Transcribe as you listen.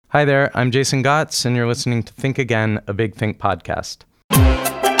Hi there, I'm Jason Gotts, and you're listening to Think Again, a Big Think podcast.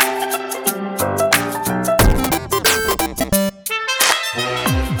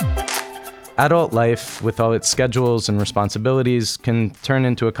 Adult life, with all its schedules and responsibilities, can turn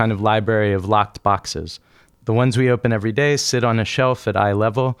into a kind of library of locked boxes. The ones we open every day sit on a shelf at eye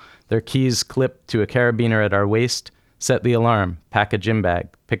level, their keys clipped to a carabiner at our waist, set the alarm, pack a gym bag,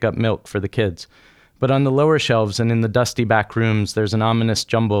 pick up milk for the kids. But on the lower shelves and in the dusty back rooms, there's an ominous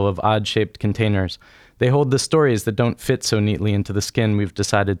jumble of odd-shaped containers. They hold the stories that don't fit so neatly into the skin we've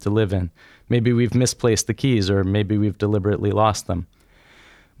decided to live in. Maybe we've misplaced the keys, or maybe we've deliberately lost them.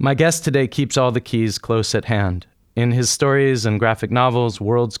 My guest today keeps all the keys close at hand. In his stories and graphic novels,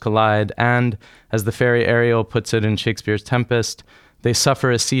 worlds collide, and, as the fairy Ariel puts it in Shakespeare's Tempest, they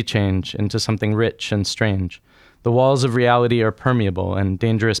suffer a sea change into something rich and strange. The walls of reality are permeable, and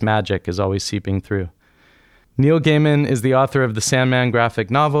dangerous magic is always seeping through. Neil Gaiman is the author of the Sandman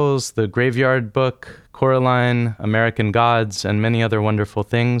graphic novels, The Graveyard Book, Coraline, American Gods, and many other wonderful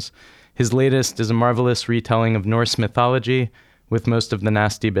things. His latest is a marvelous retelling of Norse mythology, with most of the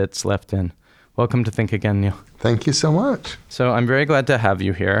nasty bits left in. Welcome to Think Again, Neil. Thank you so much. So I'm very glad to have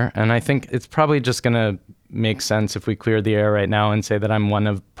you here, and I think it's probably just going to make sense if we clear the air right now and say that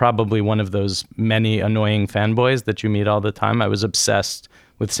I'm probably one of those many annoying fanboys that you meet all the time. I was obsessed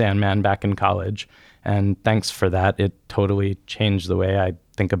with Sandman back in college, and thanks for that. It totally changed the way I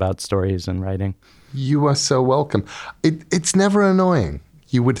think about stories and writing. You are so welcome. It's never annoying.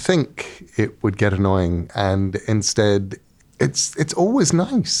 You would think it would get annoying, and instead it's always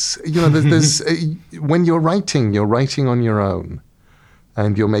nice. You know, there's when you're writing on your own,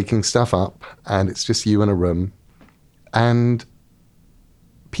 and you're making stuff up, and it's just you in a room, and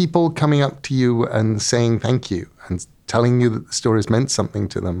people coming up to you and saying thank you and telling you that the story's meant something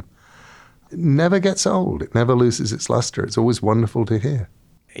to them, it never gets old. It never loses its luster. It's always wonderful to hear.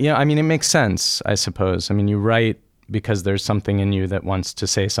 Yeah, I mean, it makes sense, I suppose. I mean, you write because there's something in you that wants to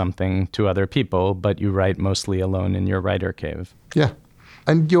say something to other people, but you write mostly alone in your writer cave. Yeah,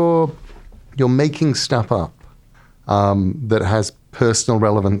 and you're making stuff up that has personal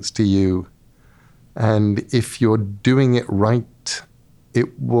relevance to you, and if you're doing it right,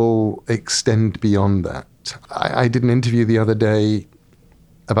 it will extend beyond that. I did an interview the other day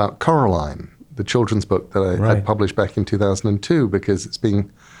about Coraline, the children's book that I had published back in 2002, because it's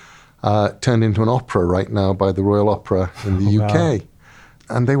being turned into an opera right now by the Royal Opera in the UK. Wow.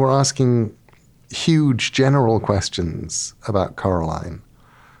 And they were asking huge general questions about Coraline.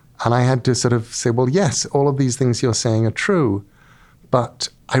 And I had to sort of say, well, yes, all of these things you're saying are true, but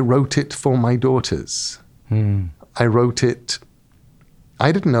I wrote it for my daughters. I wrote it,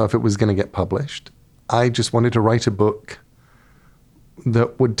 I didn't know if it was going to get published. I just wanted to write a book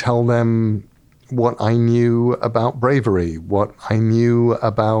that would tell them what I knew about bravery, what I knew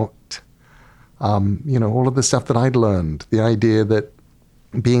about, all of the stuff that I'd learned. The idea that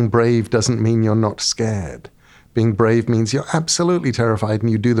being brave doesn't mean you're not scared. Being brave means you're absolutely terrified and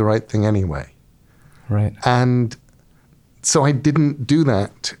you do the right thing anyway. Right. And so I didn't do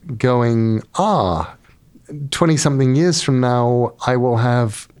that going, 20-something years from now, I will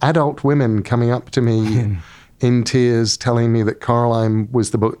have adult women coming up to me in tears telling me that Coraline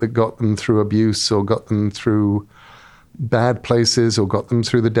was the book that got them through abuse or got them through bad places or got them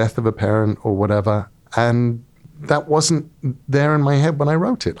through the death of a parent or whatever. And that wasn't there in my head when I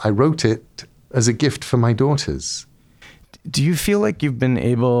wrote it. I wrote it as a gift for my daughters. Do you feel like you've been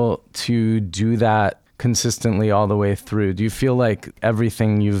able to do that consistently all the way through? Do you feel like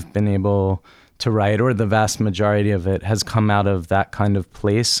everything you've been able to write, or the vast majority of it, has come out of that kind of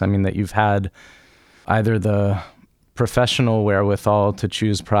place? I mean, that you've had either the professional wherewithal to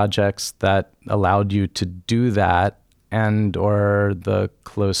choose projects that allowed you to do that, and or the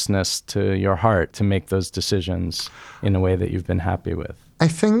closeness to your heart to make those decisions in a way that you've been happy with? I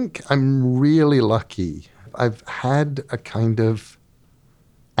think I'm really lucky. I've had a kind of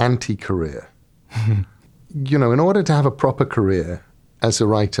anti-career. In order to have a proper career as a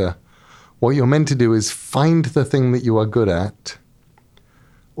writer, what you're meant to do is find the thing that you are good at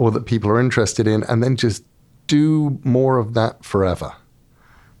or that people are interested in, and then just do more of that forever.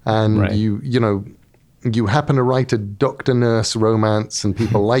 And you happen to write a doctor-nurse romance and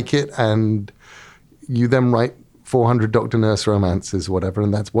people like it, and you then write 400 doctor-nurse romances, whatever,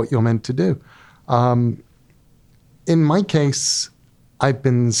 and that's what you're meant to do. In my case, I've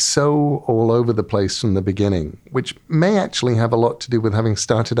been so all over the place from the beginning, which may actually have a lot to do with having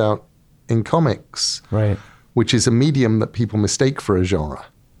started out in comics, right, which is a medium that people mistake for a genre.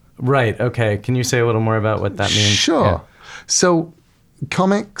 Right, okay. Can you say a little more about what that means? Sure. Yeah. So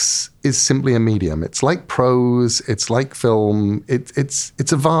comics is simply a medium. It's like prose. It's like film. It's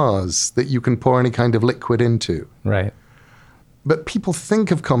a vase that you can pour any kind of liquid into. Right. But people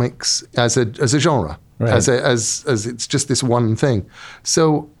think of comics as a genre, right. as it's just this one thing.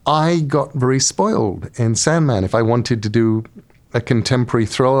 So I got very spoiled in Sandman. If I wanted to do a contemporary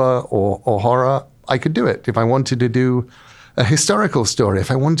thriller or horror, I could do it. If I wanted to do a historical story,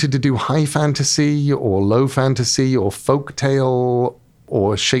 if I wanted to do high fantasy or low fantasy or folk tale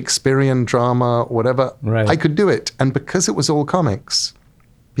or Shakespearean drama, whatever, right. I could do it. And because it was all comics,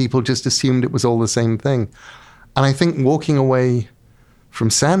 people just assumed it was all the same thing. And I think walking away from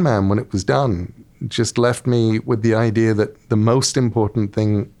Sandman when it was done just left me with the idea that the most important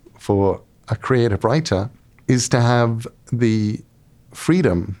thing for a creative writer is to have the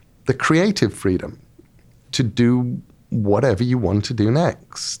freedom, the creative freedom, to do whatever you want to do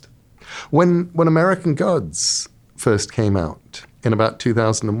next. When American Gods first came out in about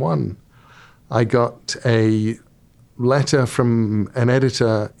 2001, I got a letter from an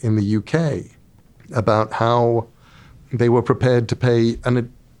editor in the UK about how they were prepared to pay a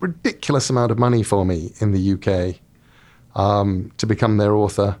ridiculous amount of money for me in the UK to become their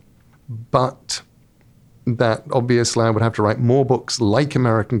author, but that obviously I would have to write more books like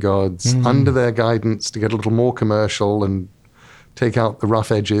American Gods under their guidance to get a little more commercial and take out the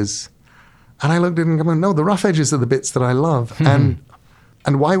rough edges. And I looked at it and go, no, the rough edges are the bits that I love. And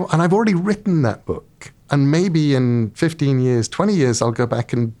why? And I've already written that book. And maybe in 15 years, 20 years, I'll go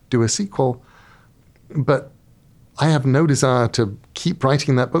back and do a sequel. But I have no desire to keep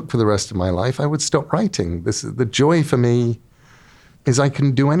writing that book for the rest of my life. I would stop writing. The joy for me is I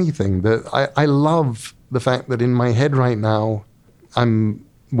can do anything. I love the fact that in my head right now, I'm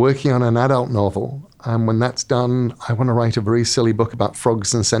working on an adult novel. And when that's done, I want to write a very silly book about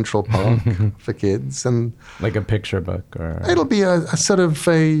frogs in Central Park for kids. And like a picture book? Or it'll be a sort of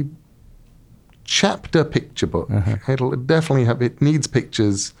a chapter picture book. It'll definitely have, it needs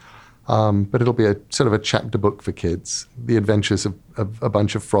pictures, but it'll be a sort of a chapter book for kids. The adventures of a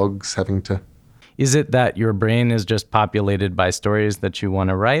bunch of frogs having to... Is it that your brain is just populated by stories that you want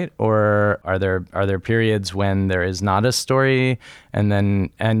to write, or are there periods when there is not a story,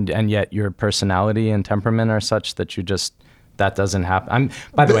 and yet your personality and temperament are such that that doesn't happen?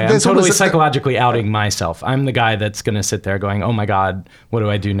 By the way, I'm totally psychologically outing myself. I'm the guy that's going to sit there going, "Oh my God, what do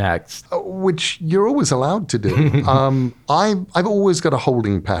I do next?" Which you're always allowed to do. I've always got a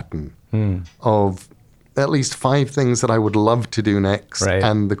holding pattern of at least 5 things that I would love to do next, right.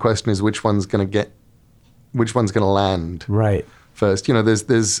 And the question is which one's going to land right first. You know,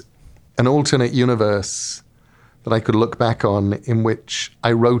 there's an alternate universe that I could look back on in which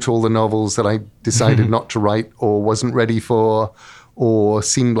I wrote all the novels that I decided not to write or wasn't ready for or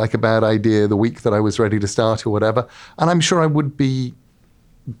seemed like a bad idea the week that I was ready to start or whatever. And I'm sure I would be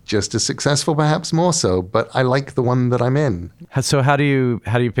just as successful, perhaps more so, but I like the one that I'm in. So how do you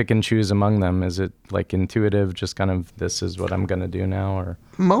pick and choose among them? Is it like intuitive, just kind of, this is what I'm going to do now? Or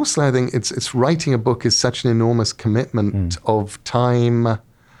mostly I think it's writing a book is such an enormous commitment of time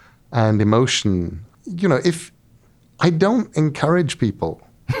and emotion. You know, if I don't encourage people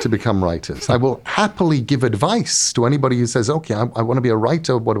to become writers, I will happily give advice to anybody who says, okay, I want to be a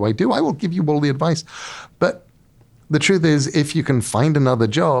writer, what do I do? I will give you all the advice. But the truth is, if you can find another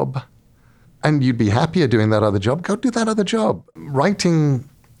job and you'd be happier doing that other job, go do that other job. Writing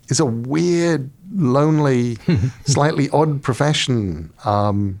is a weird, lonely, slightly odd profession.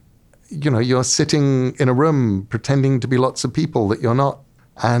 You know, you're sitting in a room pretending to be lots of people that you're not,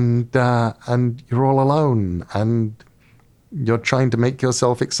 and you're all alone, and you're trying to make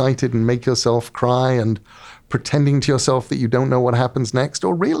yourself excited and make yourself cry and pretending to yourself that you don't know what happens next,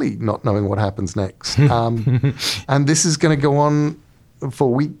 or really not knowing what happens next. And this is going to go on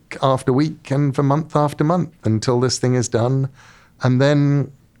for week after week and for month after month until this thing is done. And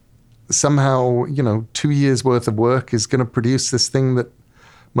then somehow, 2 years worth of work is going to produce this thing that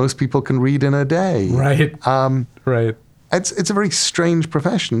most people can read in a day. Right. Right. It's a very strange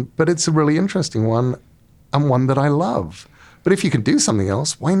profession, but it's a really interesting one and one that I love. But if you can do something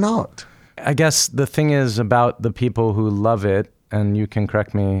else, why not? I guess the thing is about the people who love it, and you can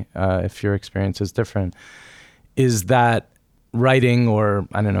correct me if your experience is different, is that writing or,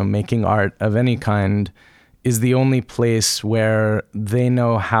 making art of any kind is the only place where they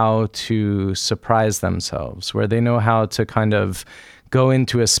know how to surprise themselves, where they know how to kind of go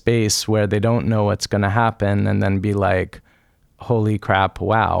into a space where they don't know what's going to happen and then be like, holy crap,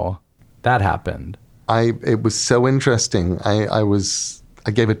 wow, that happened. It was so interesting.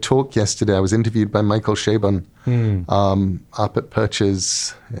 I gave a talk yesterday. I was interviewed by Michael Chabon up at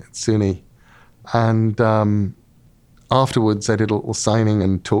Perches at SUNY. And afterwards, I did a little signing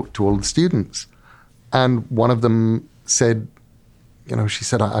and talked to all the students. And one of them said, she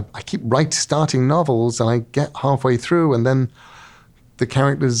said, I keep starting novels and I get halfway through and then the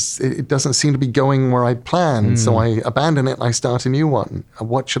characters, it doesn't seem to be going where I planned. So I abandon it and I start a new one.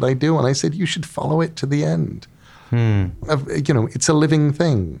 What should I do? And I said, you should follow it to the end. It's a living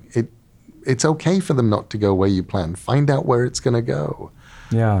thing. It's okay for them not to go where you planned. Find out where it's going to go.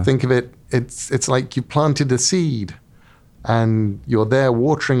 Yeah. Think of it, it's like you planted a seed and you're there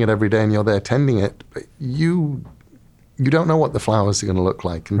watering it every day and you're there tending it, but you don't know what the flowers are going to look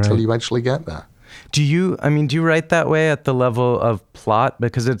like until you actually get there. Do you write that way at the level of plot?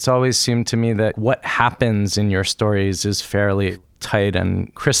 Because it's always seemed to me that what happens in your stories is fairly tight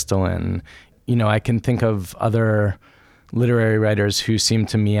and crystalline. I can think of other literary writers who seem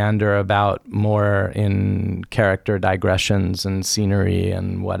to meander about more in character digressions and scenery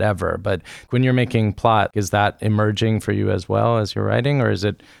and whatever. But when you're making plot, is that emerging for you as well as you're writing, or is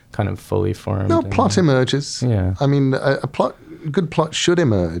it kind of fully formed? No, plot emerges. Yeah. I mean, good plot should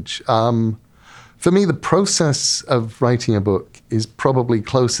emerge. For me, the process of writing a book is probably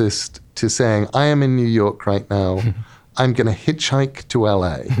closest to saying, I am in New York right now. I'm going to hitchhike to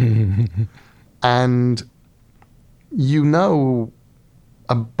LA. And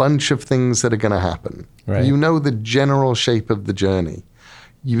a bunch of things that are going to happen. Right. You know the general shape of the journey.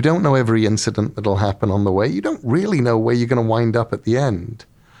 You don't know every incident that'll happen on the way. You don't really know where you're going to wind up at the end.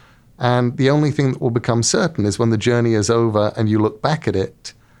 And the only thing that will become certain is when the journey is over and you look back at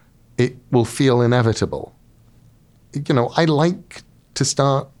it, it will feel inevitable. I like to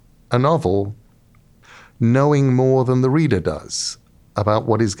start a novel knowing more than the reader does about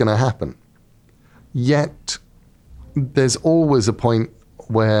what is going to happen. Yet, there's always a point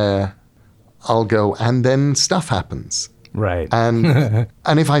where I'll go, and then stuff happens. Right. And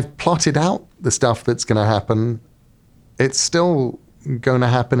if I've plotted out the stuff that's going to happen, it's still going to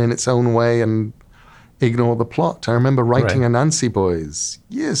happen in its own way and ignore the plot. I remember writing Anansi Boys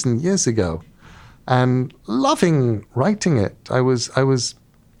years and years ago and loving writing it. I was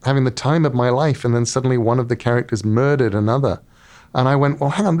having the time of my life, and then suddenly one of the characters murdered another. And I went,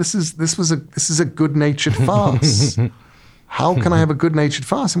 well, hang on, this is a good-natured farce. How can I have a good-natured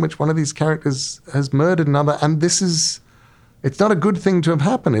farce in which one of these characters has murdered another? And it's not a good thing to have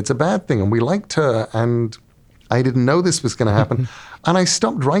happened. It's a bad thing. And we liked her, and I didn't know this was going to happen. And I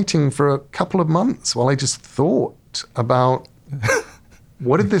stopped writing for a couple of months while I just thought about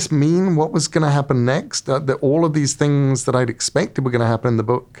what did this mean? What was going to happen next? That all of these things that I'd expected were going to happen in the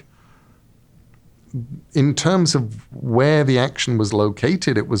book, in terms of where the action was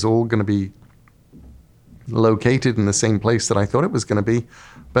located, it was all going to be located in the same place that I thought it was going to be.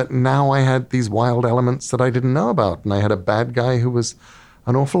 But now I had these wild elements that I didn't know about. And I had a bad guy who was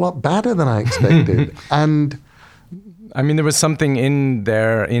an awful lot badder than I expected. And there was something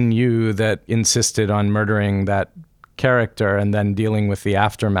in you that insisted on murdering that character and then dealing with the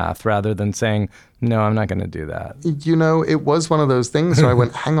aftermath rather than saying, no, I'm not going to do that. It was one of those things where I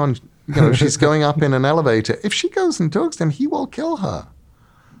went, hang on, she's going up in an elevator. If she goes and talks to him, he will kill her.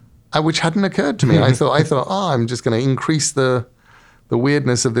 Which hadn't occurred to me. I thought, I'm just going to increase the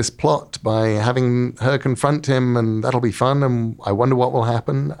weirdness of this plot by having her confront him, and that'll be fun, and I wonder what will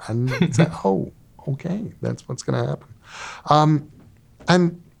happen. And it's like, oh, okay, that's what's going to happen.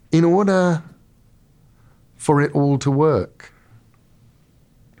 And in order for it all to work,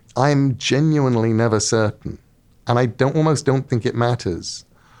 I'm genuinely never certain, and I almost don't think it matters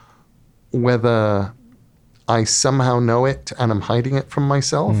whether I somehow know it and I'm hiding it from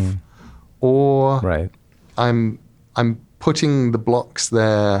myself, or I'm putting the blocks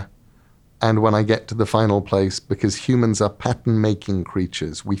there, and when I get to the final place, because humans are pattern-making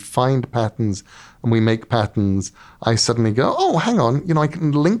creatures, we find patterns and we make patterns, I suddenly go, oh, hang on, I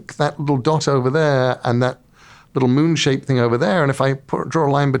can link that little dot over there and that little moon-shaped thing over there, and if I draw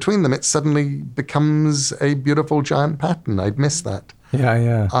a line between them, it suddenly becomes a beautiful giant pattern. I'd miss that.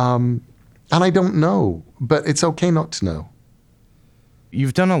 Yeah. And I don't know, but it's okay not to know.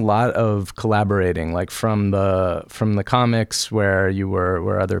 You've done a lot of collaborating, like from the comics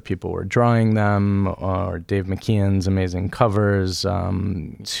where other people were drawing them, or Dave McKeon's amazing covers,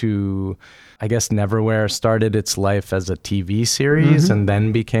 to, I guess, Neverwhere started its life as a TV series and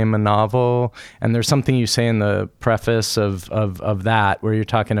then became a novel. And there's something you say in the preface of that, where you're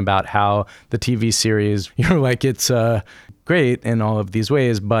talking about how the TV series, you're like, it's great in all of these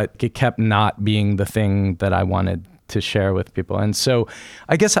ways, but it kept not being the thing that I wanted to share with people. And so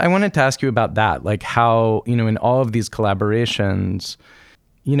I guess I wanted to ask you about that, like how, in all of these collaborations,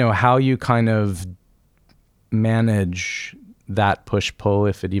 how you kind of manage that push-pull,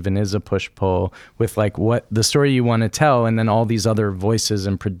 if it even is a push-pull, with like what the story you want to tell, and then all these other voices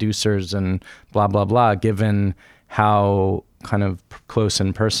and producers and blah, blah, blah, given how kind of close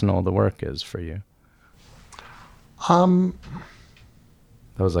and personal the work is for you? Um,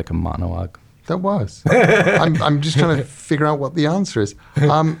 That was like a monologue. That was. I'm just trying to figure out what the answer is.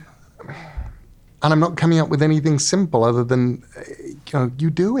 And I'm not coming up with anything simple other than,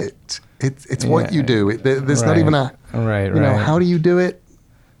 you do it. It's what you do. There's not even a, how do you do it?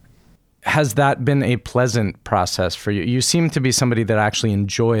 Has that been a pleasant process for you? You seem to be somebody that actually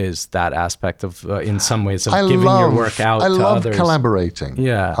enjoys that aspect of, in some ways, of giving your work out to others. I love collaborating.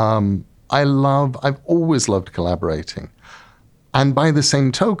 Yeah. I've always loved collaborating. And by the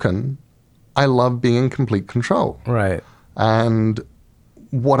same token, I love being in complete control. Right. And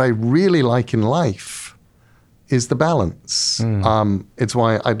what I really like in life is the balance. It's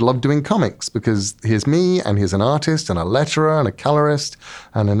why I'd love doing comics, because here's me, and here's an artist and a letterer and a colorist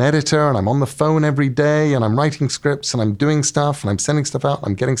and an editor, and I'm on the phone every day, and I'm writing scripts, and I'm doing stuff, and I'm sending stuff out, and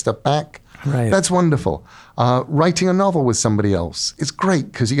I'm getting stuff back. Right. That's wonderful. Writing a novel with somebody else, it's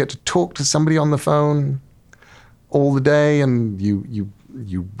great because you get to talk to somebody on the phone all the day, and you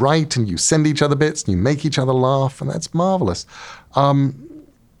write and you send each other bits and you make each other laugh, and that's marvelous.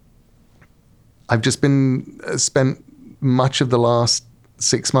 I've just spent much of the last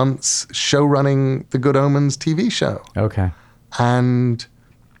 6 months show running the Good Omens TV show. Okay. And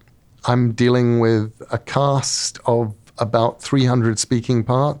I'm dealing with a cast of about 300 speaking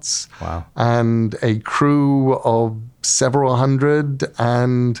parts. Wow. And a crew of several hundred,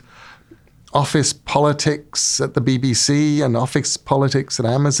 and office politics at the BBC and office politics at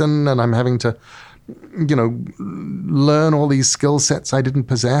Amazon. And I'm having to, learn all these skill sets I didn't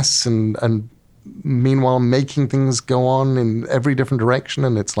possess, and meanwhile making things go on in every different direction.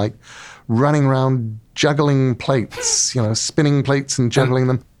 And it's like running around juggling plates, spinning plates and juggling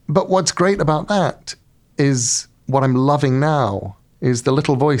them. But what's great about that is what I'm loving now is the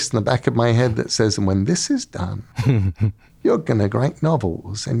little voice in the back of my head that says, and when this is done, you're going to write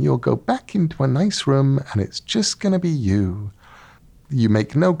novels, and you'll go back into a nice room, and it's just going to be you. You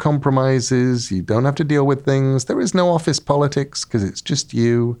make no compromises. You don't have to deal with things. There is no office politics because it's just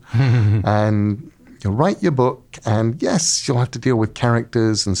you. And you'll write your book, and yes, you'll have to deal with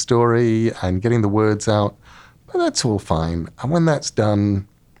characters and story and getting the words out, but that's all fine. And when that's done,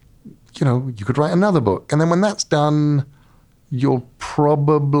 you could write another book. And then when that's done, you'll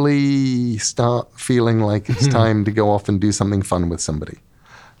probably start feeling like it's time to go off and do something fun with somebody.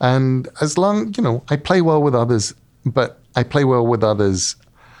 And as long, I play well with others, but I play well with others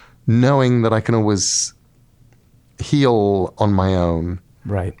knowing that I can always heal on my own.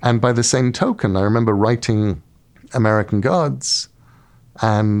 Right. And by the same token, I remember writing American Gods,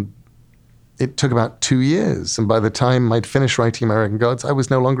 and it took about 2 years. And by the time I'd finished writing American Gods, I was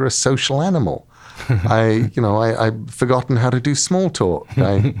no longer a social animal. I'd forgotten how to do small talk.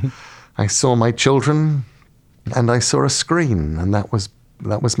 I saw my children, and I saw a screen, and that was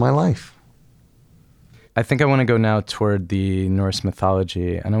my life. I think I want to go now toward the Norse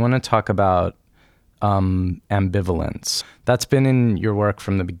mythology, and I want to talk about ambivalence. That's been in your work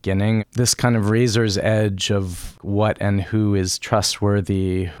from the beginning. This kind of razor's edge of what and who is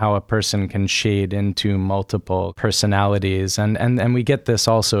trustworthy, how a person can shade into multiple personalities. And we get this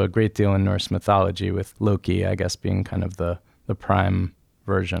also a great deal in Norse mythology, with Loki, I guess, being kind of the prime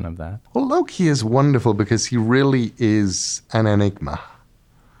version of that. Well, Loki is wonderful because he really is an enigma.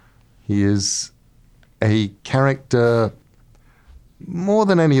 He is a character more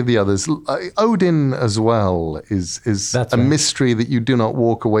than any of the others. Odin as well is That's a right. mystery that you do not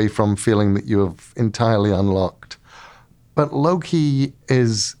walk away from feeling that you have entirely unlocked. But Loki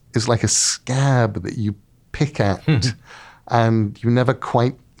is like a scab that you pick at and you never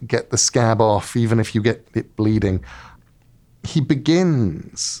quite get the scab off, even if you get it bleeding. He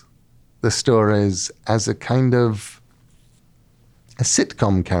begins the stories as a kind of a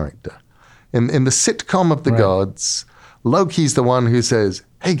sitcom character. In the sitcom of the gods, Loki's the one who says,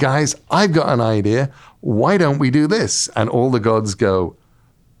 hey guys, I've got an idea. Why don't we do this? And all the gods go,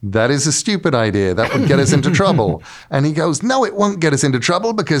 that is a stupid idea. That would get us into trouble. And he goes, no, it won't get us into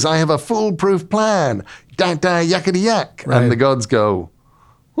trouble because I have a foolproof plan. Da da yakety yak. Right. And the gods go,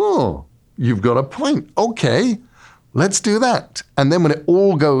 oh, you've got a point. Okay, let's do that. And then when it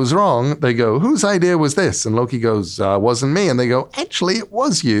all goes wrong, they go, whose idea was this? And Loki goes, wasn't me. And they go, actually, it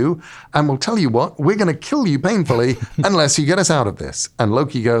was you. And we'll tell you what, we're going to kill you painfully unless you get us out of this. And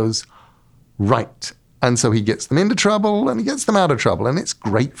Loki goes, right. And so he gets them into trouble and he gets them out of trouble. And it's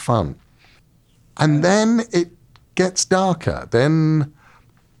great fun. And then it gets darker. Then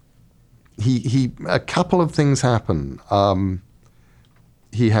a couple of things happen.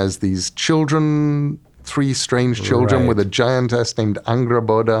 He has these children, 3 strange children, Right. with a giantess named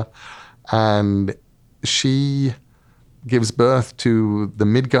Angrboda, and she gives birth to the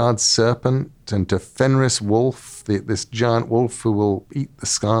Midgard serpent and to Fenris wolf, this giant wolf who will eat the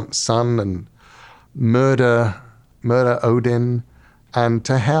sun and murder Odin, and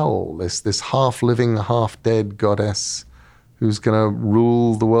to Hel, this half-living, half-dead goddess who's going to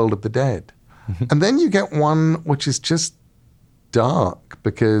rule the world of the dead. And then you get one which is just dark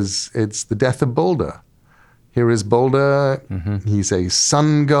because it's the death of Balder. Here is Balder. He's a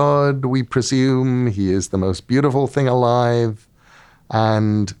sun god, we presume. He is the most beautiful thing alive.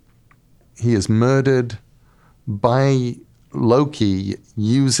 And he is murdered by Loki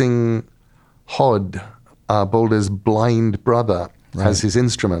using Hod, Balder's blind brother, as his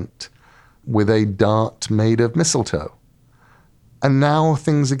instrument, with a dart made of mistletoe. And now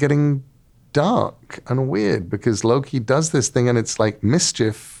things are getting dark and weird because Loki does this thing and it's like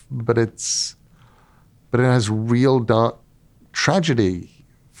mischief, but it has real dark tragedy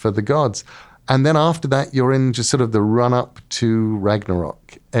for the gods. And then after that, you're in just sort of the run-up to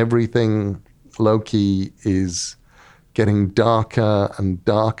Ragnarok. Everything Loki is getting darker and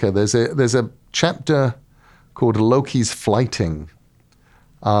darker. There's a chapter called Loki's Flighting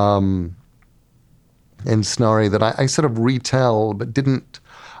in Snorri that I sort of retell, but didn't.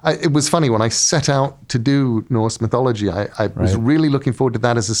 It was funny when I set out to do Norse mythology. I was really looking forward to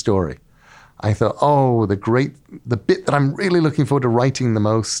that as a story. I thought, the bit that I'm really looking forward to writing the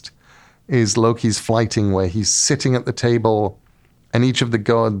most is Loki's Flighting, where he's sitting at the table and each of the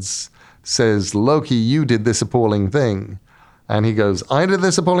gods says, Loki, you did this appalling thing. And he goes, I did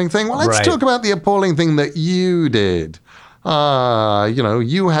this appalling thing? Well, let's talk about the appalling thing that you did.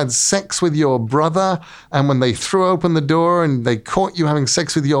 You had sex with your brother, and when they threw open the door and they caught you having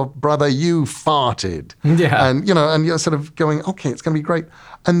sex with your brother, you farted. Yeah. And you're sort of going, okay, it's going to be great.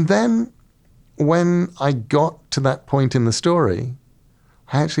 And then when I got to that point in the story,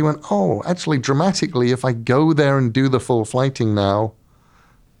 I actually went, dramatically, if I go there and do the full flighting now,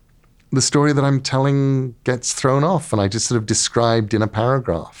 the story that I'm telling gets thrown off. And I just sort of described in a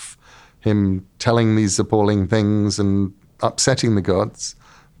paragraph him telling these appalling things and upsetting the gods,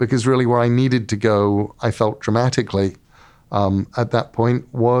 because really where I needed to go, I felt dramatically at that point,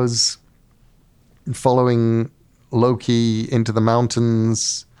 was following Loki into the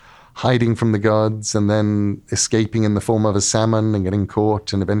mountains, hiding from the gods, and then escaping in the form of a salmon and getting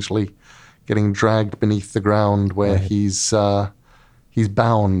caught and eventually getting dragged beneath the ground where he's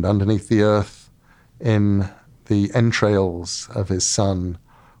bound underneath the earth in the entrails of his son,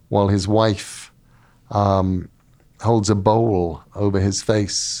 while his wife holds a bowl over his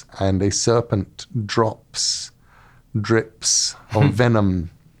face and a serpent drips of venom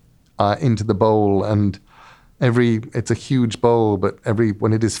into the bowl. And it's a huge bowl, but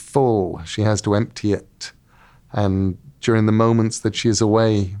when it is full, she has to empty it. And during the moments that she is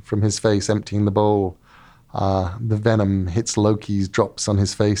away from his face, emptying the bowl, the venom hits Loki's, drops on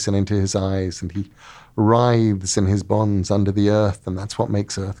his face and into his eyes, and he writhes in his bonds under the earth, and that's what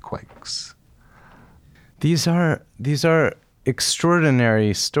makes earthquakes. These are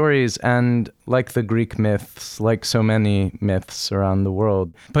extraordinary stories, and like the Greek myths, like so many myths around the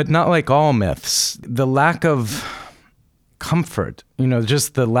world, but not like all myths. The lack of comfort,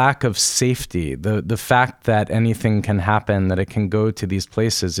 just the lack of safety, the fact that anything can happen, that it can go to these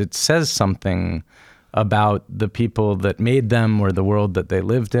places, it says something about the people that made them or the world that they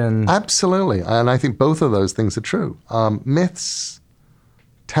lived in. Absolutely. And I think both of those things are true. Myths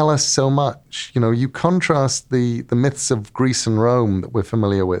tell us so much. You contrast the myths of Greece and Rome that we're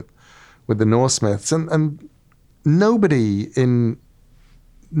familiar with the Norse myths. And nobody in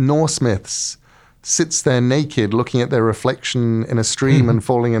Norse myths sits there naked looking at their reflection in a stream and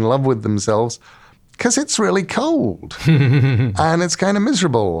falling in love with themselves, because it's really cold and it's kind of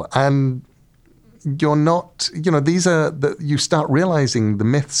miserable. And you're not, you start realizing the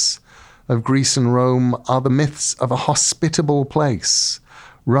myths of Greece and Rome are the myths of a hospitable place,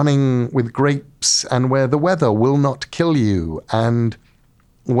 running with grapes, and where the weather will not kill you, and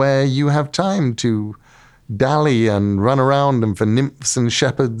where you have time to dally and run around, and for nymphs and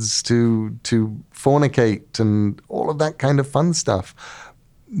shepherds to fornicate and all of that kind of fun stuff.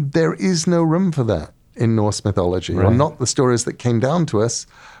 There is no room for that in Norse mythology, or not the stories that came down to us,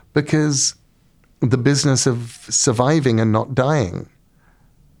 because the business of surviving and not dying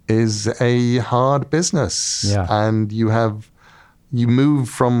is a hard business. Yeah. And you move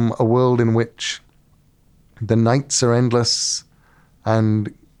from a world in which the nights are endless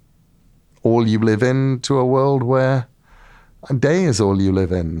and all you live in, to a world where A day is all you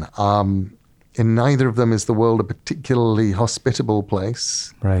live in. In neither of them is the world a particularly hospitable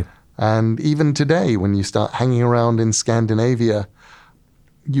place. Right. And even today, when you start hanging around in Scandinavia,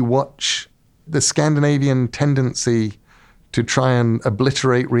 you watch the Scandinavian tendency to try and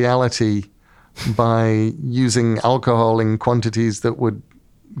obliterate reality by using alcohol in quantities that would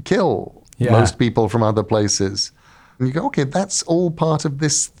kill most people from other places. And you go, okay, that's all part of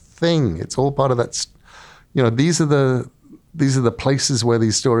this thing. It's all part of that. These are the places where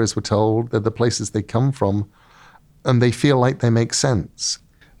these stories were told. They're the places they come from, and they feel like they make sense.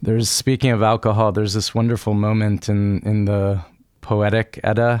 Speaking of alcohol, there's this wonderful moment in the Poetic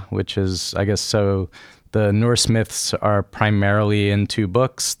Edda, which is, I guess, so the Norse myths are primarily in two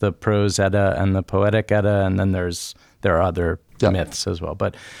books, the Prose Edda and the Poetic Edda, and then there are other myths as well.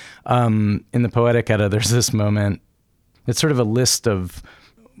 But in the Poetic Edda, there's this moment. It's sort of a list of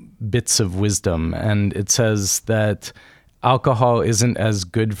bits of wisdom, and it says that alcohol isn't as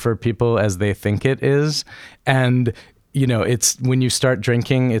good for people as they think it is, and it's when you start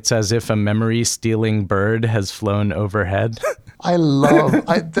drinking, it's as if a memory-stealing bird has flown overhead. I love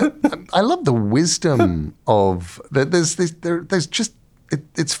the wisdom of that. There's just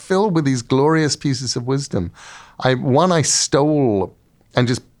it's filled with these glorious pieces of wisdom. I stole and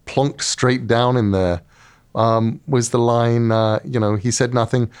just plonked straight down in there. Was the line, he said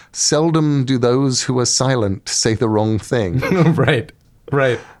nothing. Seldom do those who are silent say the wrong thing.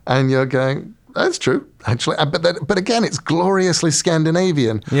 Right. And you're going, that's true, actually. But again, it's gloriously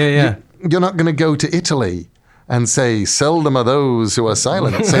Scandinavian. Yeah. You're not going to go to Italy and say, seldom are those who are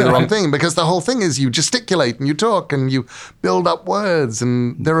silent say the wrong thing, because the whole thing is you gesticulate and you talk and you build up words,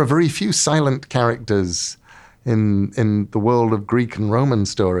 and there are very few silent characters in the world of Greek and Roman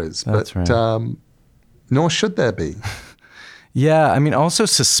stories. That's right. Nor should there be. Yeah, I mean, also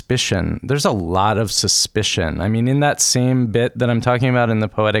suspicion. There's a lot of suspicion. I mean, in that same bit that I'm talking about in the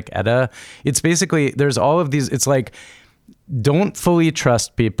Poetic Edda, it's basically, there's all of these, it's like, don't fully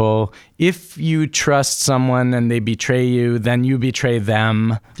trust people. If you trust someone and they betray you, then you betray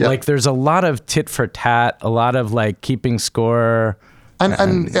them. Yep. Like, there's a lot of tit for tat, a lot of like keeping score.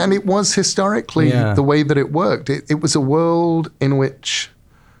 And it was historically the way that it worked. It was a world in which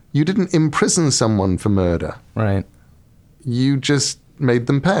you didn't imprison someone for murder. Right. You just made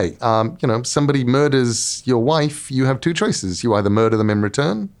them pay. Somebody murders your wife, you have two choices. You either murder them in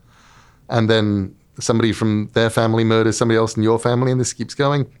return, and then somebody from their family murders somebody else in your family, and this keeps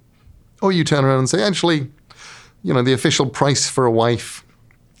going. Or you turn around and say, actually, the official price for a wife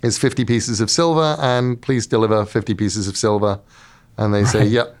is 50 pieces of silver, and please deliver 50 pieces of silver. And they say,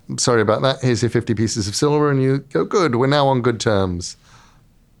 yep, sorry about that. Here's your 50 pieces of silver. And you go, good, we're now on good terms.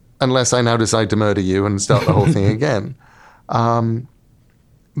 Unless I now decide to murder you and start the whole thing again.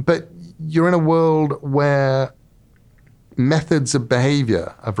 But you're in a world where methods of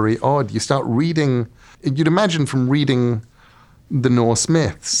behavior are very odd. You start reading, you'd imagine from reading the Norse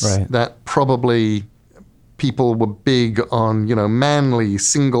myths that probably people were big on, manly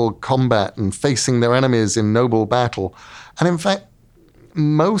single combat and facing their enemies in noble battle. And in fact,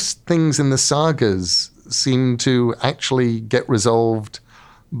 most things in the sagas seem to actually get resolved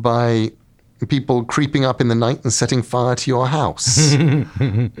by people creeping up in the night and setting fire to your house,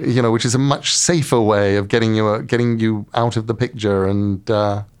 which is a much safer way of getting you out of the picture. And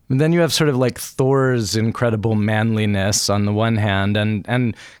then you have sort of like Thor's incredible manliness on the one hand,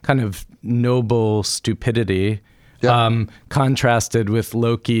 and kind of noble stupidity, contrasted with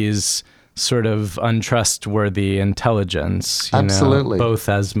Loki's sort of untrustworthy intelligence. Absolutely, both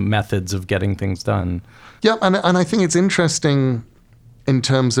as methods of getting things done. Yeah, and I think it's interesting in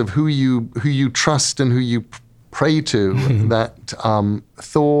terms of who you trust and who you pray to, that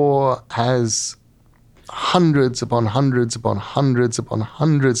Thor has hundreds upon hundreds upon hundreds upon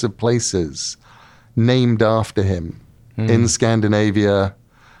hundreds of places named after him in Scandinavia,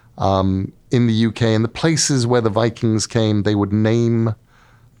 in the UK, in the places where the Vikings came.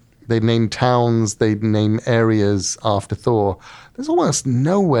 They'd name towns, they'd name areas after Thor. There's almost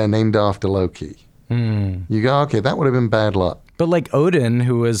nowhere named after Loki. You go, okay, that would have been bad luck. But like Odin,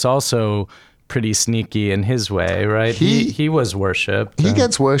 who was also pretty sneaky in his way, right? He was worshipped. He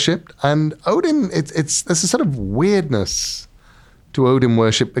gets worshipped, and Odin, there's a sort of weirdness to Odin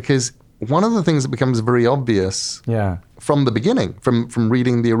worship, because one of the things that becomes very obvious from the beginning, from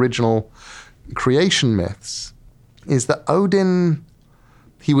reading the original creation myths, is that Odin,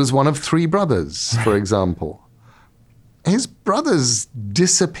 he was one of three brothers, for example. His brothers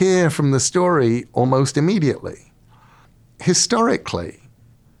disappear from the story almost immediately. Historically,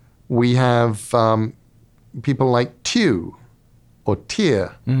 we have people like Tyr,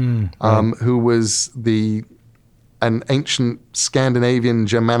 who was the an ancient Scandinavian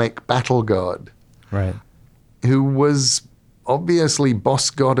Germanic battle god Right. who was obviously boss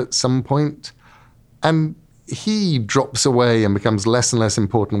god at some point, and he drops away and becomes less and less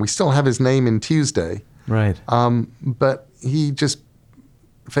important. We still have his name in Tuesday, Right. but he just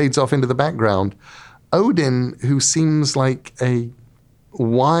fades off into the background. Odin, who seems like a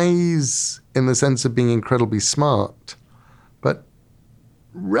wise in the sense of being incredibly smart, but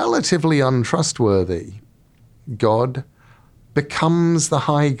relatively untrustworthy god, becomes the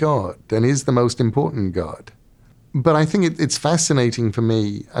high god and is the most important god. But I think it's fascinating for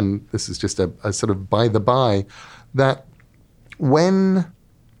me, and this is just a sort of by the by, that when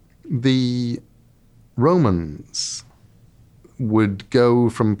the Romans would go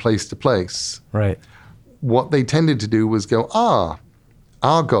from place to place, Right. what they tended to do was go,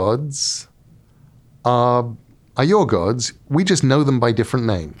 our gods are your gods. We just know them by different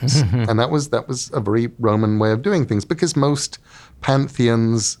names. And that was a very Roman way of doing things, because most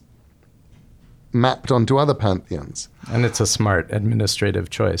pantheons mapped onto other pantheons. And it's a smart administrative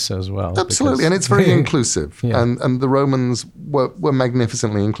choice as well. Absolutely, because- and it's very inclusive. Yeah. And the Romans were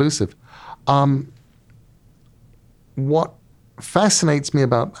magnificently inclusive. What fascinates me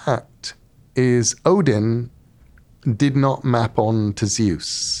about that is Odin did not map on to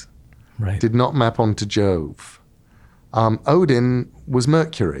Zeus, Right. did not map on to Jove. Odin was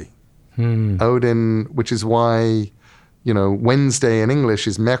Mercury. Odin, which is why, Wednesday in English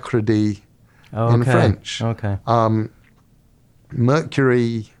is mercredi in French. Okay.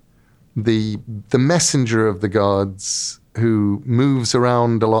 Mercury, the messenger of the gods, who moves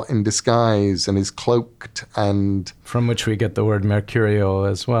around a lot in disguise and is cloaked and From which we get the word mercurial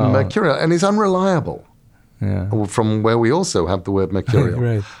as well. mercurial and is unreliable, Yeah. from where we also have the word mercurial,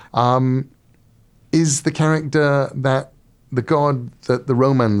 Right. is the character that the god that the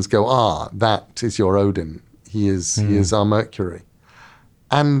Romans go, that is your Odin. He is our Mercury.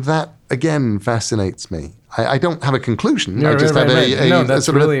 And that, again, fascinates me. I don't have a conclusion. I just have a No, that's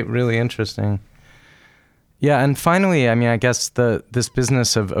sort of really, really interesting. Yeah, and finally, I mean, I guess this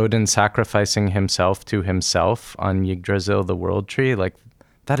business of Odin sacrificing himself to himself on Yggdrasil, the world tree, like,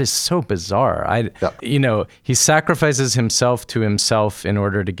 that is so bizarre. He sacrifices himself to himself in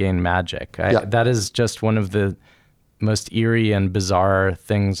order to gain magic. That is just one of the most eerie and bizarre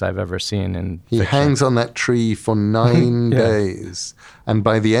things I've ever seen in He fiction. hangs on that tree for 9 days. And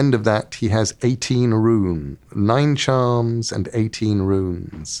by the end of that, he has 18 runes, 9 charms and 18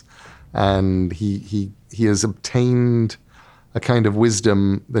 runes. And he has obtained a kind of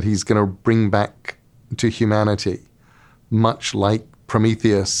wisdom that he's going to bring back to humanity, much like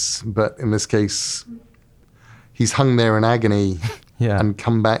Prometheus, but in this case, he's hung there in agony and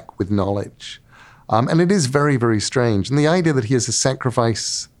come back with knowledge. And it is very, very strange. And the idea that he is a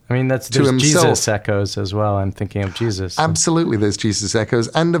sacrifice I mean, there's himself. Jesus echoes as well. I'm thinking of Jesus. Absolutely, there's Jesus echoes.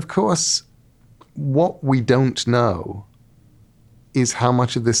 And of course, what we don't know is how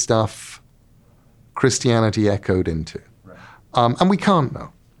much of this stuff Christianity echoed into. Right. And we can't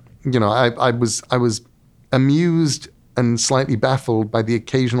know. I was amused and slightly baffled by the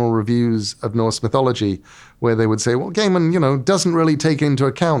occasional reviews of Norse mythology where they would say, well, Gaiman, doesn't really take into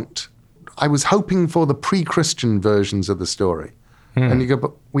account. I was hoping for the pre-Christian versions of the story. And you go,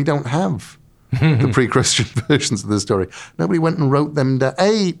 but we don't have the pre-Christian versions of the story. Nobody went and wrote them down.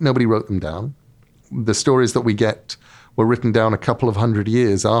 Nobody wrote them down. The stories that we get were written down a couple of hundred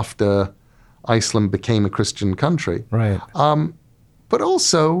years after Iceland became a Christian country. Right. But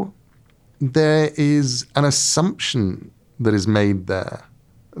also, there is an assumption that is made there.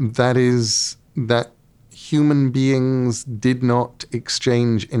 That is that human beings did not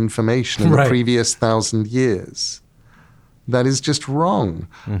exchange information in the previous 1,000 years. That is just wrong.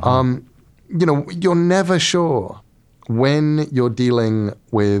 You're never sure when you're dealing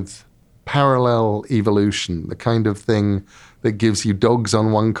with parallel evolution, the kind of thing that gives you dogs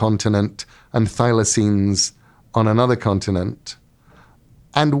on one continent and thylacines on another continent.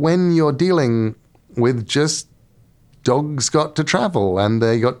 And when you're dealing with just dogs got to travel, and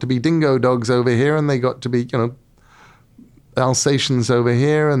they got to be dingo dogs over here, and they got to be, Alsatians over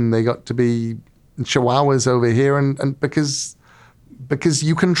here, and they got to be Chihuahuas over here, and because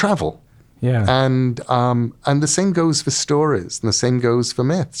you can travel. Yeah. And the same goes for stories, and the same goes for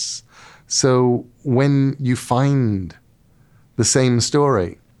myths. So when you find the same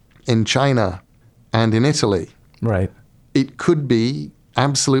story in China and in Italy, right, it could be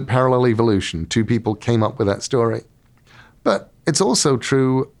absolute parallel evolution. 2 people came up with that story. But it's also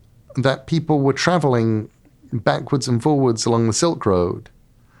true that people were traveling backwards and forwards along the Silk Road,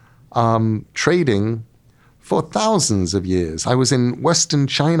 trading for thousands of years. I was in Western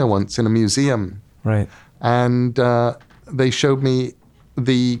China once in a museum. Right. And they showed me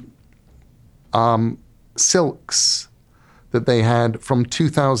the silks that they had from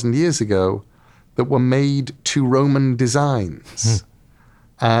 2,000 years ago that were made to Roman designs.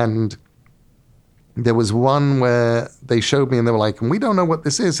 And there was one where they showed me and they were like, and we don't know what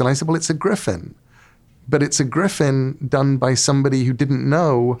this is. And I said, well, it's a griffin. But it's a griffin done by somebody who didn't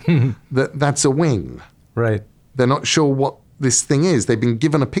know that that's a wing. Right. They're not sure what this thing is. They've been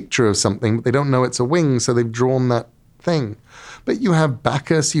given a picture of something, but they don't know it's a wing, so they've drawn that thing. But you have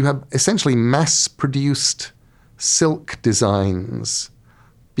Bacchus, you have essentially mass-produced silk designs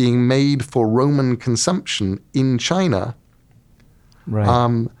being made for Roman consumption in China.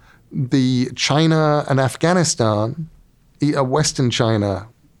 Right. The China and Afghanistan, Western China,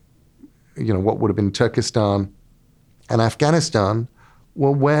 what would have been Turkestan and Afghanistan,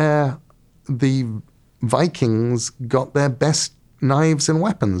 were where the Vikings got their best knives and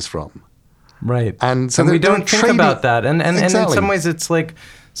weapons from. Right. And so we don't think about that. And exactly. in some ways it's like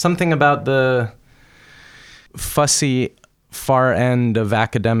something about the fussy far end of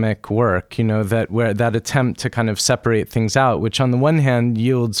academic work, that attempt to kind of separate things out, which on the one hand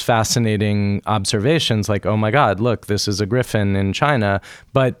yields fascinating observations like, oh my God, look, this is a griffin in China,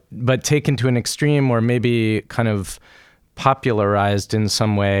 but taken to an extreme or maybe kind of popularized in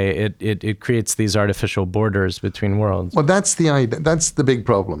some way, it creates these artificial borders between worlds. Well, that's the idea. That's the big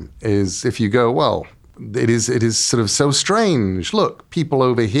problem, is if you go, well, it is sort of so strange. Look, people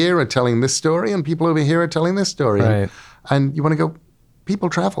over here are telling this story and people over here are telling this story. Right. And you want to go, people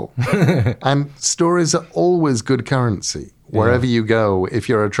travel. And stories are always good currency wherever you go if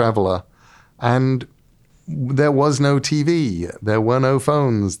you're a traveler. And there was no TV, there were no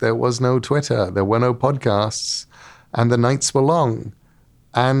phones, there was no Twitter, there were no podcasts, and the nights were long.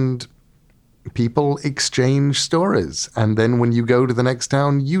 And people exchange stories. And then when you go to the next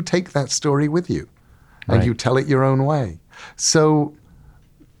town, you take that story with you and you tell it your own way. So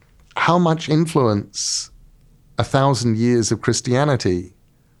how much influence 1,000 years of Christianity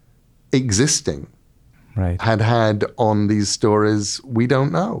existing had on these stories, we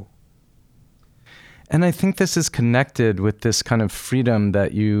don't know. And I think this is connected with this kind of freedom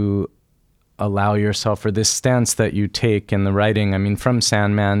that you allow yourself, or this stance that you take in the writing. I mean, from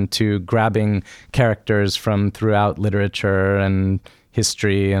Sandman to grabbing characters from throughout literature and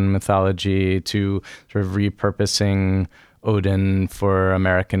history and mythology to sort of repurposing Odin for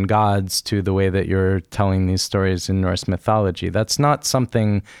American gods to the way that you're telling these stories in Norse mythology. That's not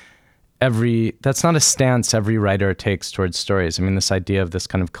a stance every writer takes towards stories. I mean, this idea of this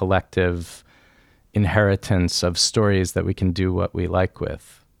kind of collective inheritance of stories that we can do what we like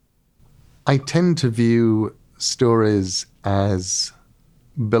with. I tend to view stories as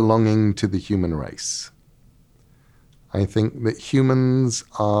belonging to the human race. I think that humans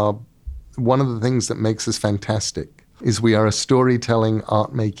are, one of the things that makes us fantastic is we are a storytelling,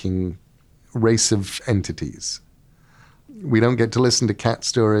 art-making race of entities. We don't get to listen to cat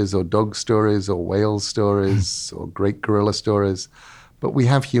stories or dog stories or whale stories or great gorilla stories, but we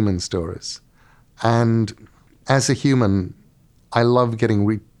have human stories. And as a human, I love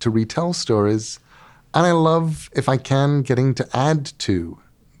getting to retell stories, and I love, if I can, getting to add to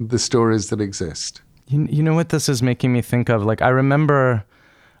the stories that exist. You know what this is making me think of? Like, I remember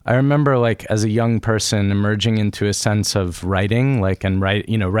like as a young person emerging into a sense of writing, like, and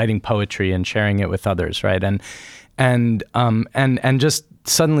writing poetry and sharing it with others, right? And just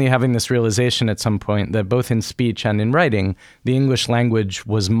suddenly having this realization at some point that both in speech and in writing, the English language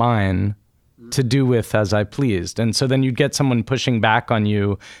was mine to do with as I pleased. And so then you'd get someone pushing back on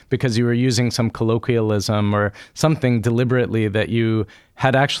you because you were using some colloquialism or something deliberately that you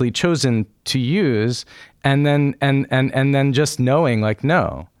had actually chosen to use, and then just knowing, like,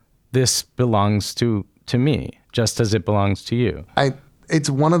 no, this belongs to me, just as it belongs to you. It's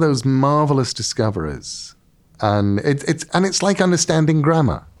one of those marvelous discoveries. And it's like understanding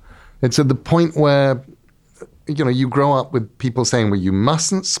grammar. It's at the point where, you grow up with people saying, well, you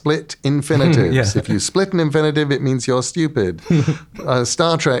mustn't split infinitives. If you split an infinitive, it means you're stupid.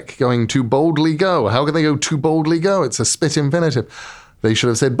 Star Trek going to boldly go. How can they go to boldly go? It's a split infinitive. They should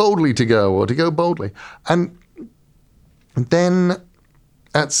have said boldly to go or to go boldly. And then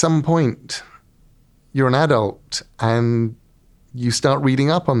at some point, you're an adult and you start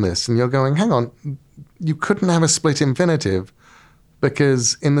reading up on this and you're going, hang on, you couldn't have a split infinitive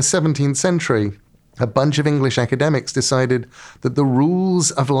because in the 17th century, a bunch of English academics decided that the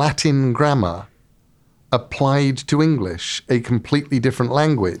rules of Latin grammar applied to English, a completely different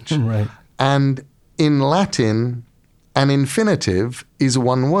language. Right. And in Latin, an infinitive is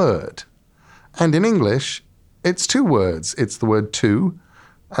one word. And in English, it's two words. It's the word to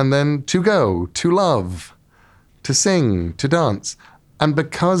and then to go, to love, to sing, to dance. And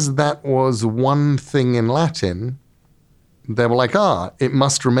because that was one thing in Latin, they were like, it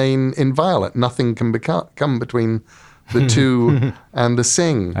must remain inviolate. Nothing can come between the two and the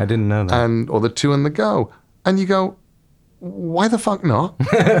sing. I didn't know that. Or the two and the go. And you go, why the fuck not?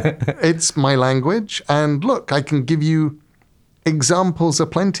 It's my language. And look, I can give you examples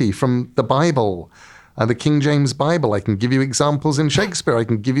aplenty from the Bible, the King James Bible. I can give you examples in Shakespeare. I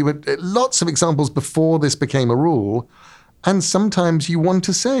can give you lots of examples before this became a rule. And sometimes you want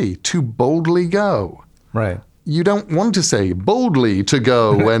to say, to boldly go. Right. You don't want to say boldly to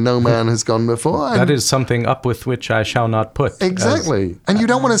go where no man has gone before. That is something up with which I shall not put. Exactly. And you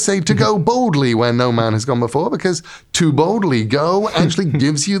don't want to say to go boldly where no man has gone before, because to boldly go actually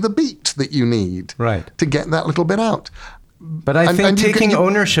gives you the beat that you need to get that little bit out. But I think taking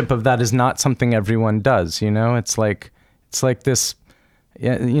ownership of that is not something everyone does, It's like this,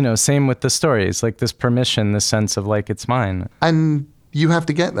 same with the story. It's like this permission, this sense of like, it's mine. And you have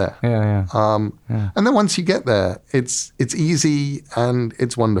to get there. Yeah. And then once you get there, it's easy and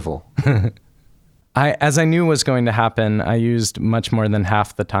it's wonderful. As I knew was going to happen, I used much more than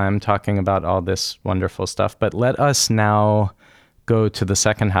half the time talking about all this wonderful stuff. But let us now go to the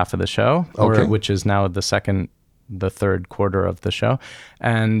second half of the show, which is now the third quarter of the show,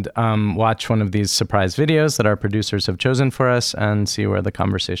 and watch one of these surprise videos that our producers have chosen for us and see where the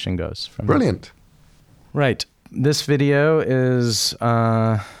conversation goes. Brilliant. Right. This video is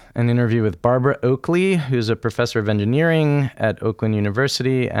an interview with Barbara Oakley, who's a professor of engineering at Oakland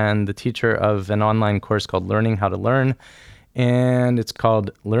University and the teacher of an online course called Learning How to Learn. And it's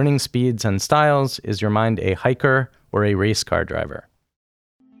called Learning Speeds and Styles. Is Your Mind a Hiker or a Race Car Driver?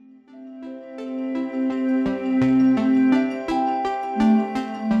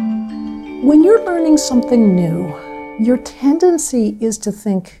 When you're learning something new, your tendency is to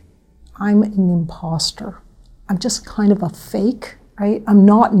think, I'm an imposter. I'm just kind of a fake, right? I'm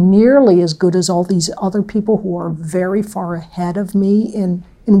not nearly as good as all these other people who are very far ahead of me in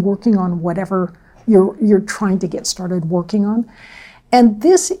working on whatever you're trying to get started working on. And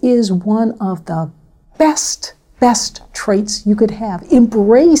this is one of the best traits you could have.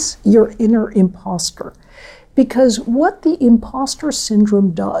 Embrace your inner imposter. Because what the imposter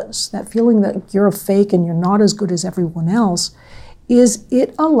syndrome does, that feeling that you're a fake and you're not as good as everyone else, is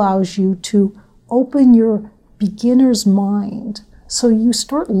it allows you to open your beginner's mind. So you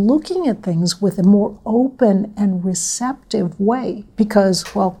start looking at things with a more open and receptive way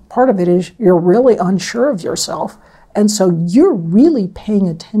because, well, part of it is you're really unsure of yourself. And so you're really paying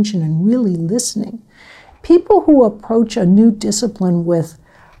attention and really listening. People who approach a new discipline with,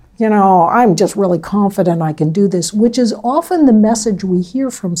 I'm just really confident I can do this, which is often the message we hear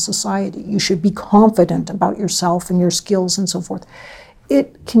from society. You should be confident about yourself and your skills and so forth.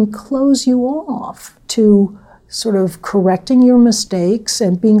 It can close you off to sort of correcting your mistakes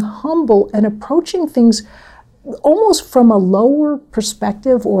and being humble and approaching things almost from a lower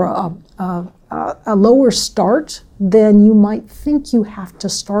perspective or a lower start than you might think you have to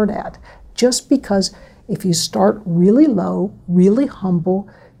start at. Just because if you start really low, really humble,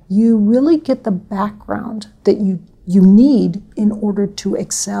 you really get the background that you need in order to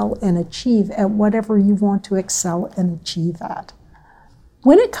excel and achieve at whatever you want to excel and achieve at.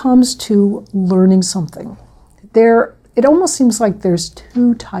 When it comes to learning something, it almost seems like there's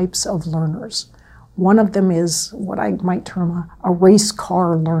two types of learners. One of them is what I might term a race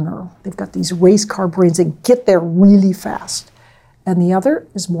car learner. They've got these race car brains that get there really fast. And the other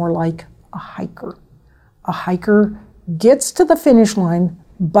is more like a hiker. A hiker gets to the finish line,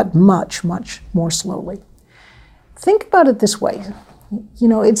 but much, much more slowly. Think about it this way.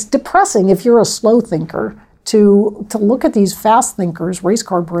 It's depressing if you're a slow thinker to look at these fast thinkers, race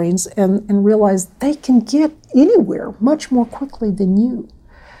car brains, and realize they can get anywhere much more quickly than you.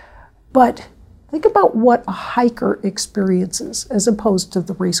 But think about what a hiker experiences as opposed to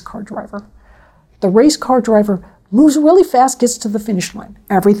the race car driver. The race car driver moves really fast, gets to the finish line.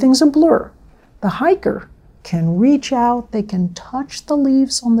 Everything's a blur. The hiker can reach out, they can touch the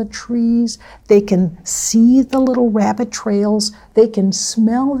leaves on the trees, they can see the little rabbit trails, they can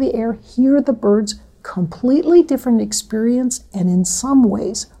smell the air, hear the birds. Completely different experience, and in some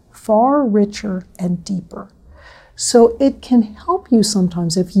ways far richer and deeper. So it can help you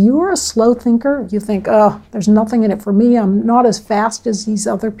sometimes. If you're a slow thinker, you think, there's nothing in it for me, I'm not as fast as these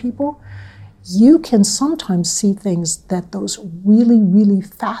other people. You can sometimes see things that those really, really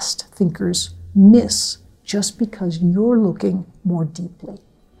fast thinkers miss just because you're looking more deeply.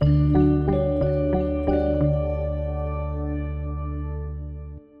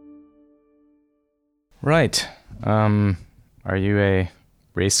 Right. Are you a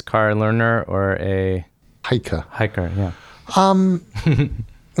race car learner or a Hiker. hiker? Yeah.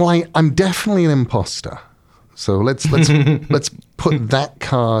 Well, I'm definitely an imposter. So let's put that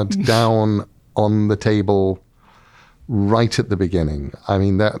card down on the table right at the beginning. I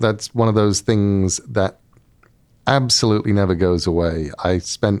mean, that's one of those things that absolutely never goes away. I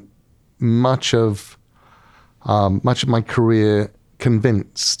spent much of my career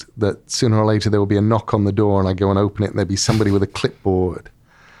convinced that sooner or later there will be a knock on the door and I go and open it and there'd be somebody with a clipboard.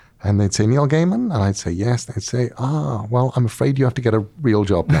 And they'd say, Neil Gaiman? And I'd say, yes. They'd say, well, I'm afraid you have to get a real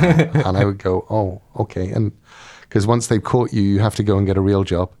job now. And I would go, oh, okay. And because once they've caught you, you have to go and get a real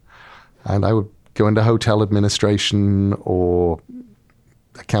job. And I would go into hotel administration or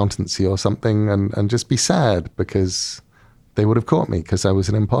accountancy or something and just be sad because they would have caught me because I was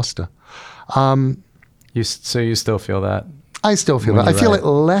an imposter. So you still feel that? I still feel that. I feel it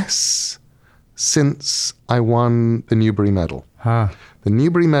less since I won the Newbery Medal. Huh. The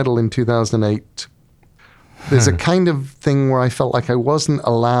Newbery Medal in 2008, there's a kind of thing where I felt like I wasn't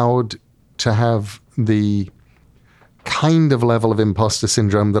allowed to have the kind of level of imposter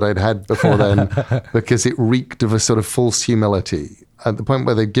syndrome that I'd had before then because it reeked of a sort of false humility. At the point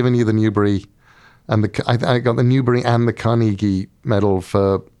where they'd given you the Newbery, and I got the Newbery and the Carnegie Medal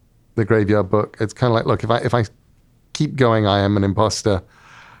for The Graveyard Book, it's kind of like, look, if I keep going, I am an imposter.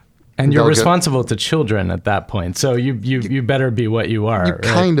 And you're responsible to children at that point, so you better be what you are. You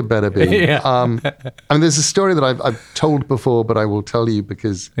kind of better be. Yeah. I mean, there's a story that I've told before, but I will tell you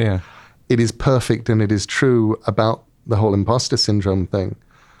because it is perfect and it is true about the whole imposter syndrome thing,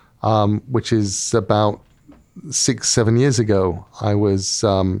 which is about 6-7 years ago. I was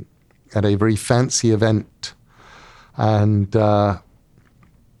at a very fancy event, and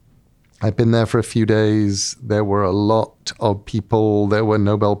I'd been there for a few days. There were a lot of people. There were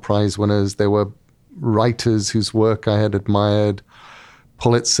Nobel Prize winners. There were writers whose work I had admired,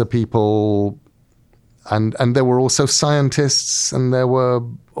 Pulitzer people, and there were also scientists, and there were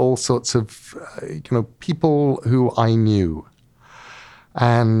all sorts of people who I knew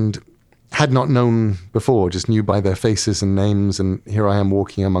and had not known before, just knew by their faces and names, and here I am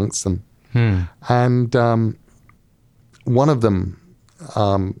walking amongst them. And one of them,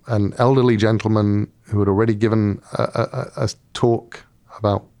 an elderly gentleman who had already given a talk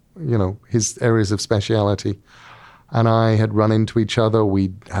about, his areas of speciality, and I had run into each other.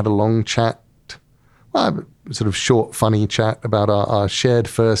 We had a long chat, sort of short, funny chat about our shared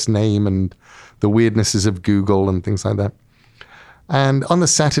first name and the weirdnesses of Google and things like that. And on the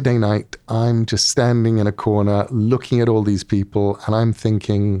Saturday night, I'm just standing in a corner looking at all these people, and I'm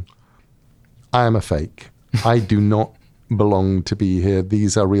thinking, I am a fake. I do not belong to be here.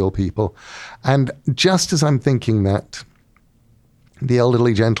 These are real people. And just as I'm thinking that, the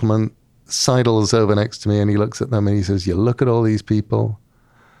elderly gentleman sidles over next to me and he looks at them and he says, you look at all these people.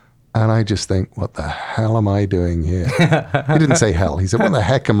 And I just think, what the hell am I doing here? He didn't say hell. He said, what the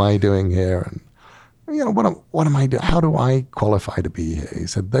heck am I doing here? And, what am I doing? How do I qualify to be here? He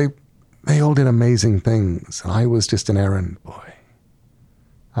said, they all did amazing things. And I was just an errand boy.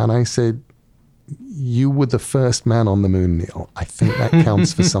 And I said, you were the first man on the moon, Neil. I think that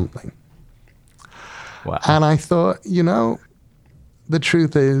counts for something. Wow. And I thought, the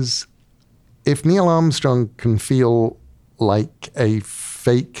truth is, if Neil Armstrong can feel like a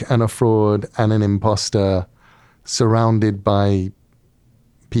fake and a fraud and an imposter surrounded by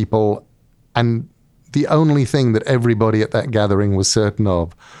people, and the only thing that everybody at that gathering was certain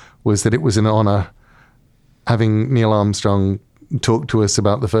of was that it was an honor having Neil Armstrong talk to us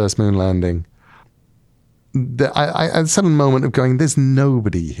about the first moon landing. I had a sudden moment of going, there's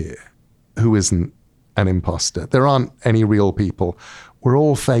nobody here who isn't an imposter. There aren't any real people. We're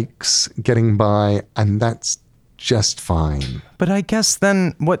all fakes getting by, and that's just fine. But I guess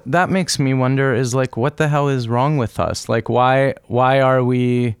then what that makes me wonder is like, what the hell is wrong with us? Like, why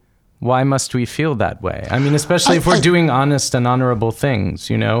must we feel that way? I mean, especially if we're doing honest and honorable things,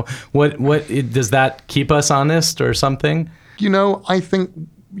 does that keep us honest or something? I think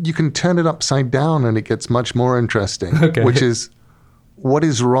you can turn it upside down and it gets much more interesting, which is, what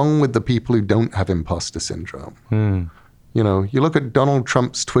is wrong with the people who don't have imposter syndrome? You look at Donald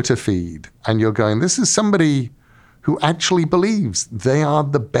Trump's Twitter feed and you're going, this is somebody who actually believes they are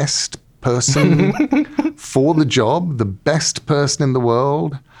the best person for the job, the best person in the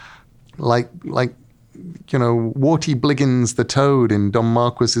world. Like Warty Bliggins the toad in Don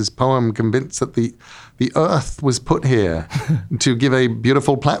Marquis's poem, convinced that the earth was put here to give a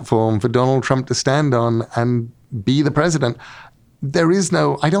beautiful platform for Donald Trump to stand on and be the president. There is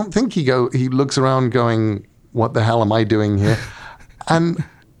no, I don't think he looks around going, what the hell am I doing here? And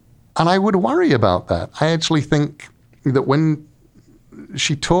I would worry about that. I actually think that when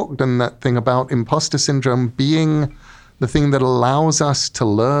she talked in that thing about imposter syndrome being the thing that allows us to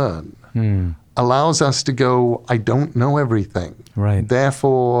learn, allows us to go, I don't know everything. Right.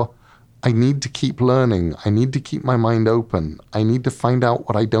 Therefore, I need to keep learning. I need to keep my mind open. I need to find out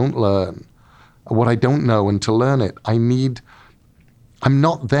what I don't learn, what I don't know, and to learn it. I'm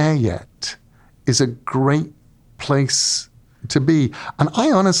not there yet is a great place to be. And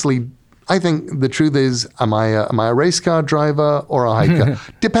I think the truth is, am I a race car driver or a hiker?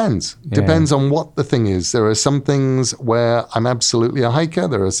 Depends. Depends on what the thing is. There are some things where I'm absolutely a hiker.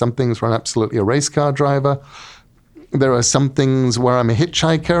 There are some things where I'm absolutely a race car driver. There are some things where I'm a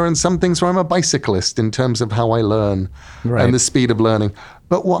hitchhiker and some things where I'm a bicyclist in terms of how I learn and the speed of learning.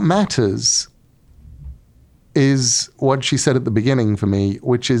 But what matters is what she said at the beginning for me,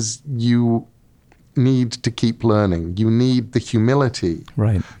 which is you need to keep learning. You need the humility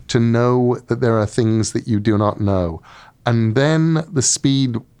to know that there are things that you do not know. And then the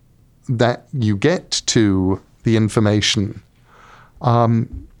speed that you get to the information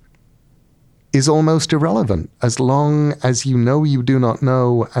is almost irrelevant as long as you know you do not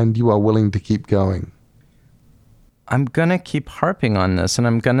know and you are willing to keep going. I'm going to keep harping on this, and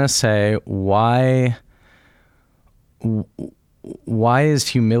I'm going to say, why is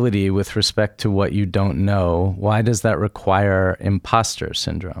humility with respect to what you don't know? Why does that require imposter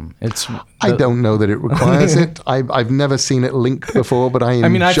syndrome? I don't know that it requires it. I've never seen it linked before, but I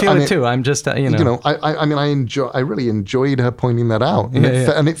feel it too. I'm just, I really enjoyed her pointing that out.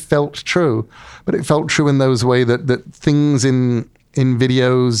 And it felt true. But it felt true in those ways that things in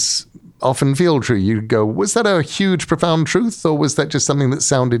videos often feel true. You go, was that a huge, profound truth, or was that just something that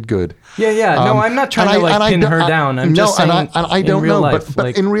sounded good? No, I'm not trying to pin her down. I'm just saying, I don't know. Life,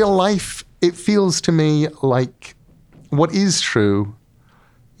 but in real life, it feels to me like what is true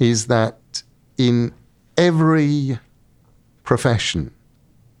is that in every profession,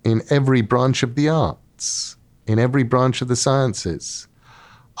 in every branch of the arts, in every branch of the sciences,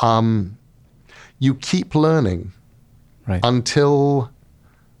 you keep learning until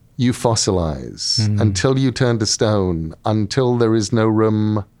you fossilize, until you turn to stone, until there is no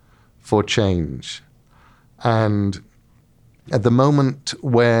room for change. And at the moment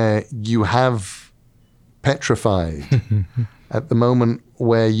where you have petrified, at the moment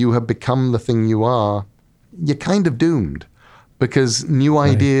where you have become the thing you are, you're kind of doomed, because new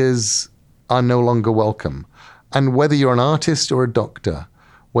ideas are no longer welcome. And whether you're an artist or a doctor,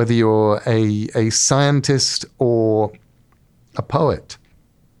 whether you're a scientist or a poet,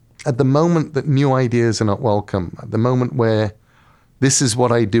 at the moment that new ideas are not welcome, at the moment where this is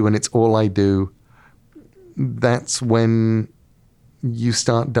what I do and it's all I do, that's when you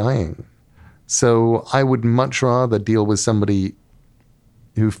start dying. So I would much rather deal with somebody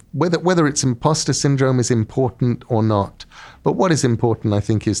who, whether it's imposter syndrome is important or not, but what is important, I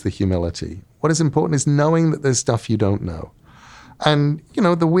think, is the humility. What is important is knowing that there's stuff you don't know. And,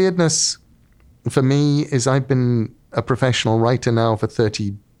 the weirdness for me is I've been a professional writer now for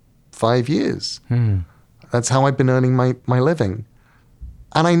 35 years. That's how I've been earning my living.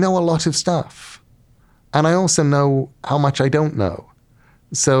 And I know a lot of stuff. And I also know how much I don't know.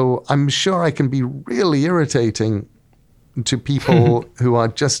 So I'm sure I can be really irritating to people who are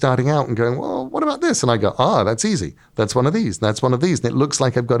just starting out and going, well, what about this? And I go, that's easy. That's one of these. That's one of these. And it looks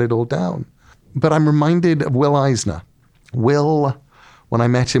like I've got it all down. But I'm reminded of Will Eisner. Will, when I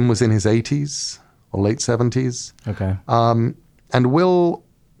met him, was in his 80s or late 70s. Okay. And Will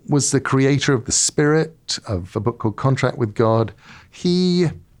was the creator of The Spirit, of a book called Contract with God. He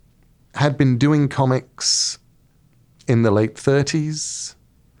had been doing comics in the late 30s.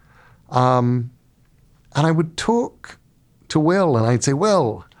 And I would talk to Will and I'd say,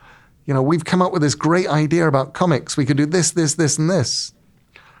 Will, we've come up with this great idea about comics. We could do this, this, this, and this.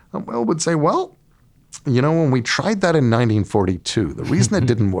 And Will would say, well, when we tried that in 1942, the reason it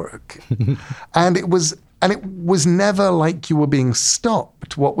didn't work, and it was never like you were being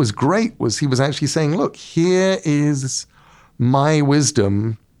stopped. What was great was he was actually saying, look, here is my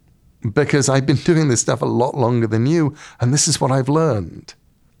wisdom, because I've been doing this stuff a lot longer than you, and this is what I've learned.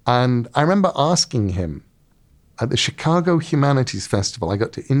 And I remember asking him at the Chicago Humanities Festival, I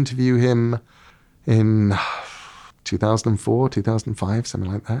got to interview him in 2004, 2005,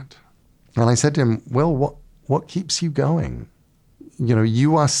 something like that. And I said to him, well, what keeps you going?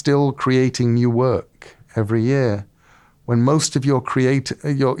 You are still creating new work every year when most of your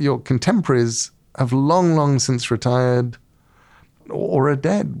contemporaries have long, long since retired or are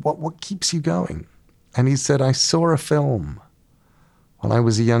dead. What keeps you going? And he said, I saw a film when I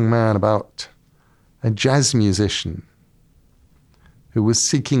was a young man about a jazz musician who was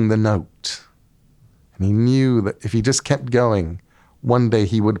seeking the note. And he knew that if he just kept going, one day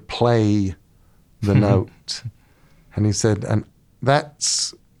he would play the note. And he said, and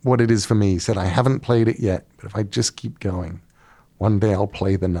that's what it is for me. He said, I haven't played it yet, but if I just keep going, one day I'll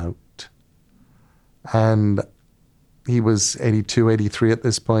play the note. And he was 82, 83 at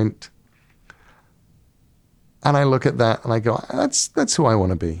this point. And I look at that and I go, that's who I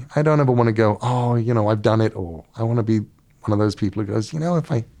want to be. I don't ever want to go, oh, I've done it all. I want to be one of those people who goes,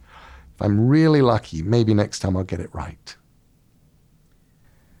 if I'm really lucky, maybe next time I'll get it right.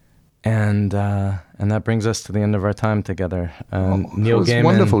 And that brings us to the end of our time together. Neil Gaiman,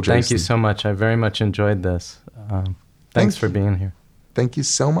 wonderful, Jason. Thank you so much. I very much enjoyed this. Thanks for being here. Thank you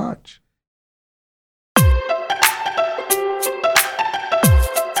so much.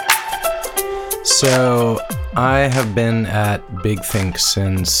 So I have been at Big Think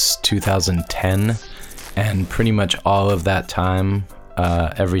since 2010, and pretty much all of that time,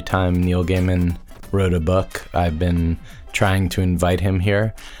 every time Neil Gaiman wrote a book, I've been trying to invite him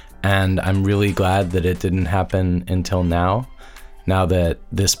here. And I'm really glad that it didn't happen until now that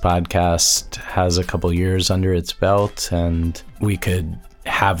this podcast has a couple years under its belt and we could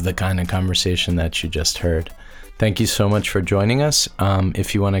have the kind of conversation that you just heard. Thank you so much for joining us.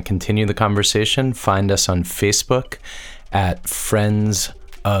 If you want to continue the conversation, find us on Facebook at Friends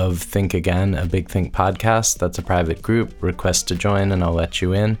of Think Again, a Big Think podcast. That's a private group. Request to join and I'll let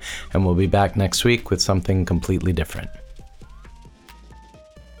you in. And we'll be back next week with something completely different.